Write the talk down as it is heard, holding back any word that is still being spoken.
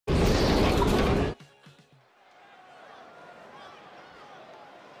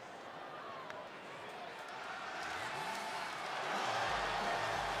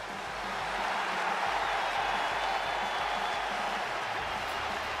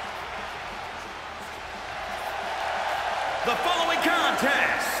The following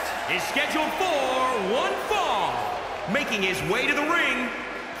contest is scheduled for one fall. Making his way to the ring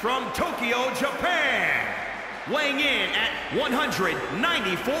from Tokyo, Japan. Weighing in at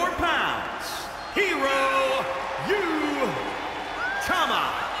 194 pounds. Hiromu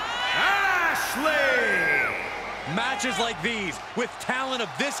Takahashi. Matches like these, with talent of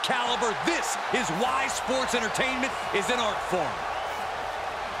this caliber, this is why sports entertainment is an art form.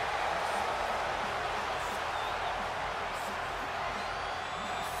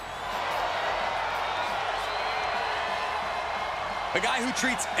 A guy who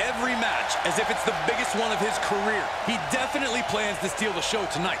treats every match as if it's the biggest one of his career. He definitely plans to steal the show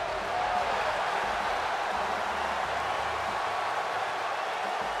tonight.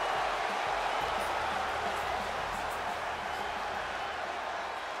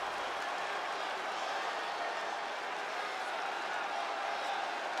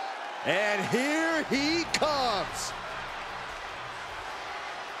 And here he comes.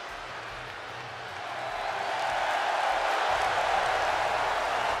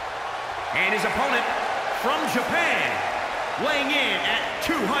 And his opponent from Japan, weighing in at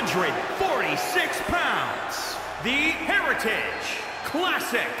 246 pounds, the Heritage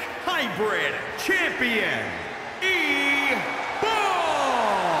Classic Hybrid Champion,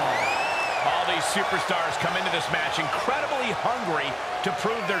 All these superstars come into this match incredibly hungry to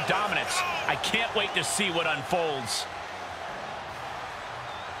prove their dominance. I can't wait to see what unfolds.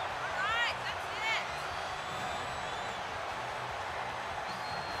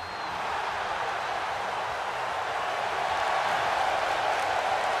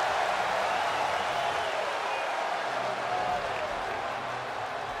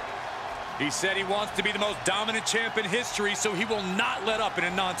 He said he wants to be the most dominant champ in history, so he will not let up in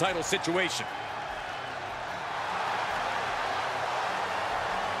a non-title situation.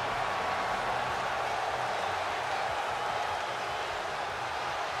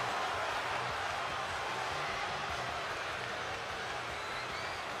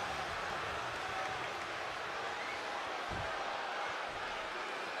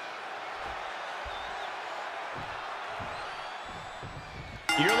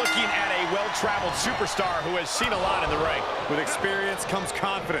 You're looking at a well-traveled superstar who has seen a lot in the ring. With experience comes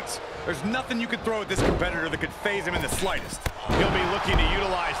confidence. There's nothing you could throw at this competitor that could faze him in the slightest. He'll be looking to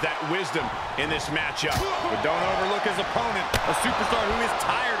utilize that wisdom in this matchup. But don't overlook his opponent, a superstar who is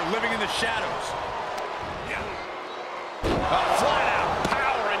tired of living in the shadows. Flat-out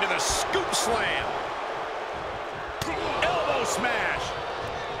power into the scoop slam. Elbow smash.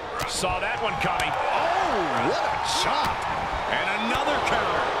 Saw that one coming. Oh, what a chop. And another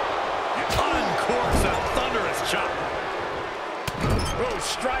counter. Uncorks a thunderous chop. Oh,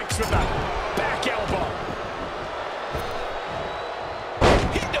 strikes with the back elbow.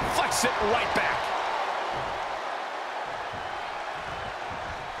 He deflects it right back.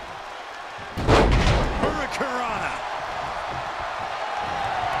 Hurricanrana.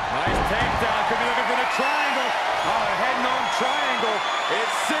 Nice takedown. Could be looking for the triangle. Oh, a head-known triangle. It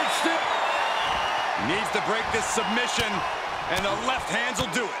cinched it. Needs to break this submission, and the left hands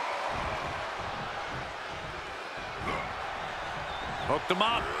will do it. Hooked him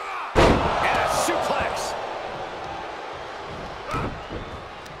up. And a suplex.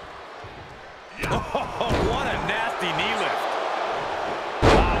 Oh, what a nasty knee lift.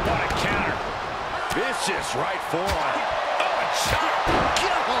 Oh, what a counter. Vicious right forearm. Oh, a chop.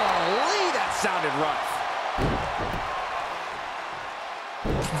 Golly, that sounded rough.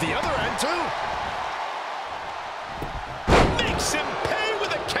 The other end, too. Makes him pay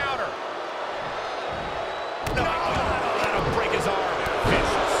with a counter. No, that'll break his arm.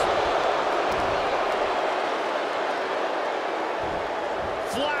 Vicious.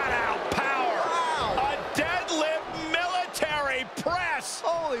 Flat out power. Wow. A deadlift military press.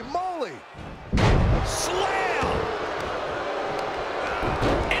 Holy moly. Slam.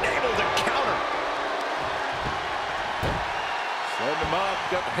 Enabled to counter. Setting him up,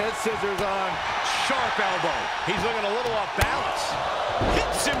 got the head scissors on. Sharp elbow. He's looking a little off balance.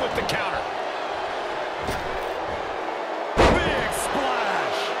 Hits him with the counter. Big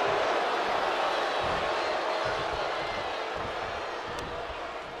splash.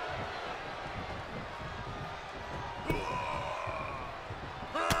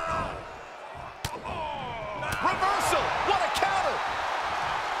 Reversal. What a counter.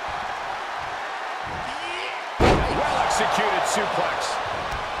 Well executed suplex.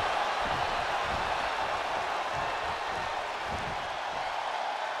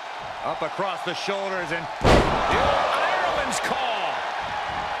 Up across the shoulders and The old Ireland's call.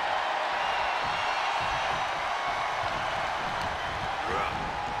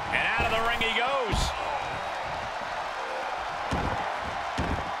 And out of the ring he goes.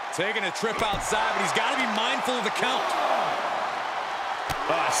 Taking a trip outside, but he's got to be mindful of the count.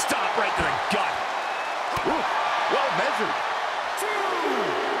 Stop right to the gut. Ooh, well measured. 2.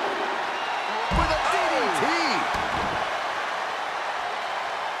 With a DDT.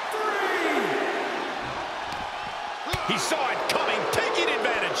 3. He saw it coming, taking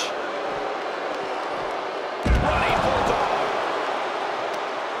advantage. Running bulldog.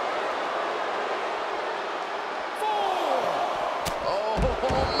 4.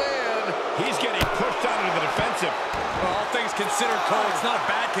 Oh, man. He's getting pushed out into the defensive. Well, all things considered, Cole, it's not a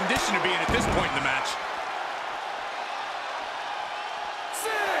bad condition to be in at this point in the match.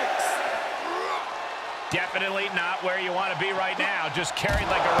 6. Definitely not where you want to be right now. Just carried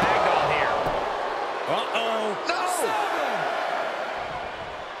like a ragdoll here. Uh-oh. No. 7.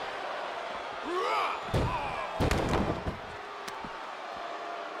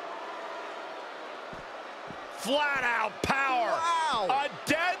 Flat out power. Wow. A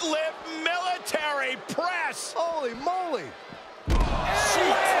deadlift military press. Holy moly.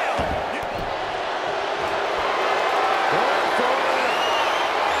 Slam.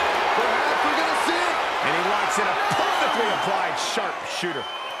 Perhaps we're going to see it. And he locks in a perfectly applied sharpshooter.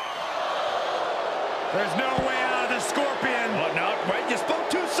 There's no way out of the Scorpion. Oh, no, right, you spoke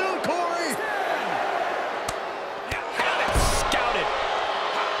too soon, Corey. Had it scouted.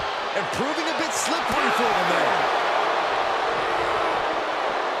 And proving a bit slippery for them there.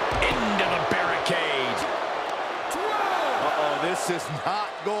 Into the barricade. 12. Uh-oh, this is not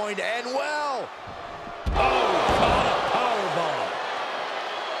going to end well. Powerbomb.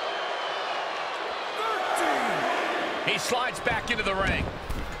 13. He slides back into the ring.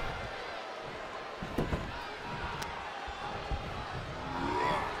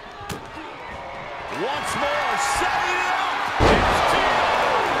 Once more, setting it up. It's 2.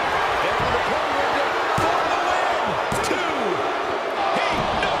 Into the corner For the win. 2. Hey,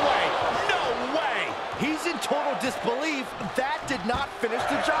 no way. No way. He's in total disbelief. That did not finish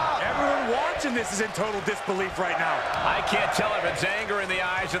the job. Everyone watching this is in total disbelief right now. I can't tell if it's anger in the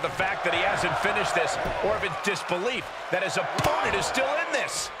eyes of the fact that he hasn't finished this, or if it's disbelief that his opponent is still in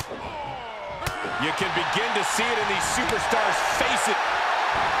this. You can begin to see it in these superstars face it.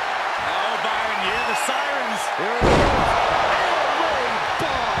 Oh, Byron, you hear the sirens. Here it is.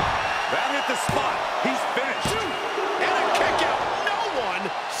 That hit the spot. He's finished. And a kick out. No one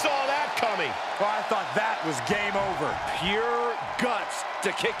saw that coming. Well, I thought that was game over. Pure guts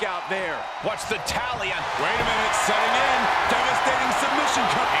to kick out there. What's the tally on? Wait a minute, setting in. Devastating submission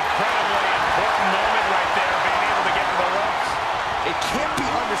coming. Incredibly important moment right there, being able to get to the ropes. It can't be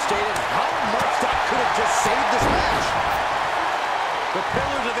understated how much that could have just saved this match. The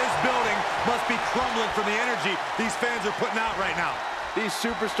pillars of this building must be crumbling from the energy these fans are putting out right now. These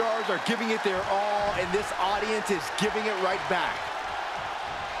superstars are giving it their all, and this audience is giving it right back.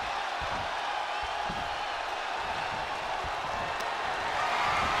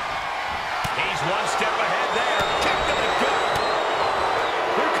 He's one step ahead there. Kick to the gut.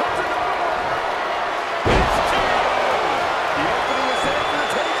 Here comes another one. It's 2. The opening is there for the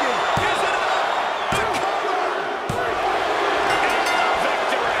taking. Is it enough? The cover. And the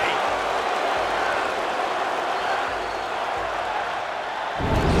victory.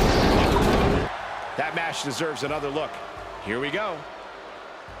 That match deserves another look. Here we go.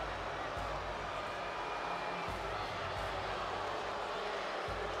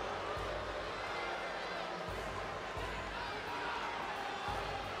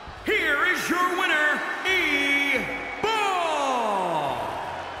 Here is your winner, E-Ball.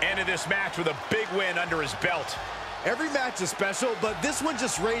 Ended this match with a big win under his belt. Every match is special, but this one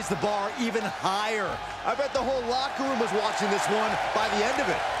just raised the bar even higher. I bet the whole locker room was watching this one by the end of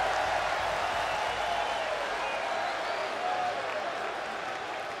it.